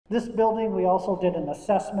This building, we also did an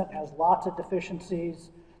assessment, has lots of deficiencies.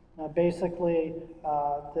 Basically,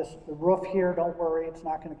 the roof here, don't worry, it's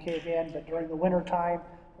not going to cave in, but during the winter time,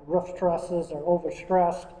 the roof trusses are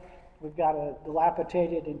overstressed. We've got a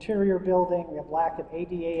dilapidated interior building. We have lack of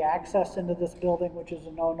ADA access into this building, which is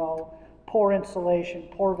a no-no. Poor insulation,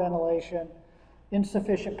 poor ventilation,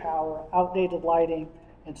 insufficient power, outdated lighting,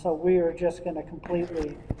 and so we are just going to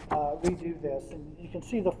completely redo this. And you can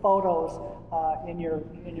see the photos in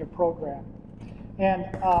your program. And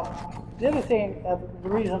the other thing, the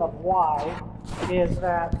reason of why, is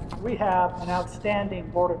that we have an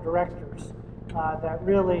outstanding board of directors that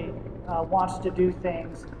really wants to do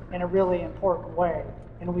things in a really important way.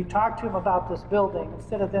 And we talked to them about this building.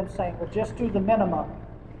 Instead of them saying, well, just do the minimum,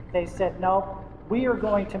 they said, no, we are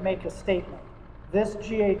going to make a statement. This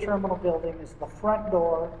GA terminal building is the front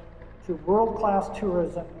door to world-class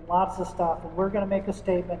tourism and lots of stuff, and we're going to make a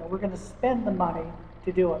statement, and we're going to spend the money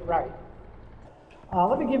to do it right.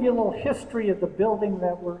 Let me give you a little history of the building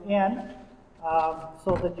that we're in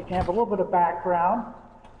so that you can have a little bit of background.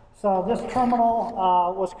 So this terminal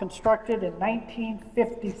was constructed in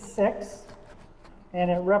 1956,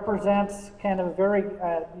 and it represents kind of very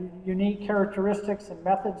unique characteristics and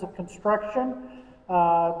methods of construction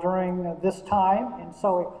during this time, and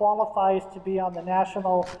so it qualifies to be on the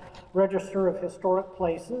National Register of Historic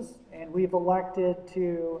Places, and we've elected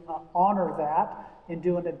to honor that and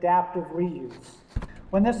do an adaptive reuse.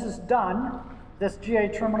 When this is done, this GA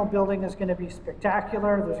terminal building is going to be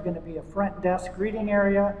spectacular. There's going to be a front desk greeting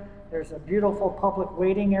area. There's a beautiful public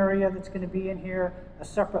waiting area that's going to be in here, a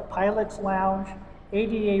separate pilot's lounge,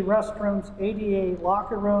 ADA restrooms, ADA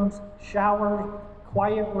locker rooms, shower,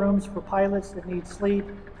 quiet rooms for pilots that need sleep,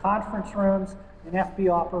 conference rooms, and FB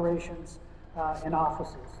operations and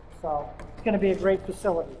offices. So it's going to be a great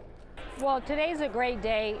facility. Well, today's a great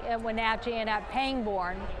day at Wenatchee and at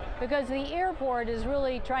Pangborn because the airport is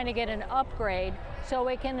really trying to get an upgrade so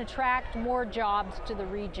it can attract more jobs to the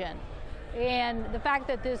region. And the fact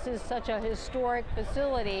that this is such a historic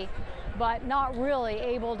facility, but not really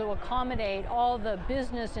able to accommodate all the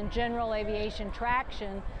business and general aviation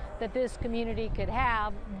traction that this community could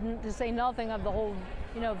have, to say nothing of the whole,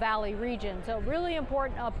 Valley region. So really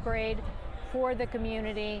important upgrade for the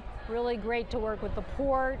community, really great to work with the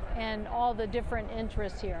port and all the different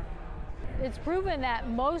interests here. It's proven that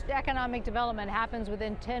most economic development happens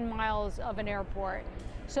within 10 miles of an airport.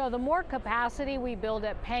 So the more capacity we build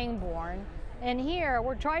at Pangborn, and here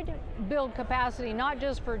we're trying to build capacity not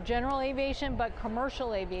just for general aviation, but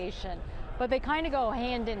commercial aviation. But they kind of go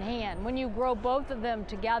hand in hand. When you grow both of them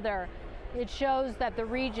together, it shows that the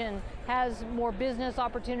region has more business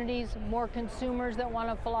opportunities, more consumers that want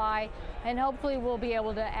to fly, and hopefully we'll be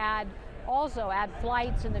able to also add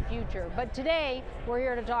flights in the future. But today, we're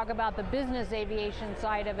here to talk about the business aviation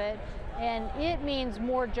side of it, and it means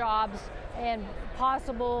more jobs and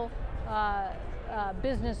possible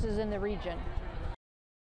businesses in the region.